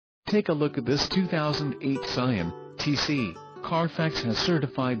Take a look at this 2008 Scion TC. Carfax has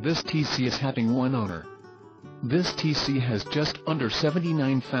certified this TC as having one owner. This TC has just under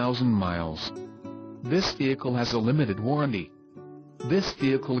 79,000 miles. This vehicle has a limited warranty. This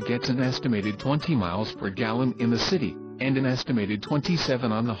vehicle gets an estimated 20 miles per gallon in the city, and an estimated 27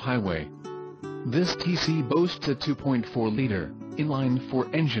 on the highway. This TC boasts a 2.4-liter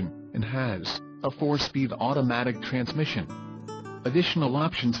inline-4 engine, and has a 4-speed automatic transmission. Additional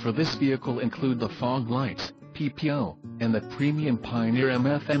options for this vehicle include the fog lights, PPO, and the premium Pioneer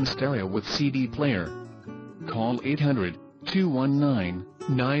M/FM stereo with CD player. Call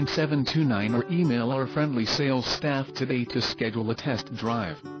 800-219-9729 or email our friendly sales staff today to schedule a test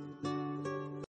drive.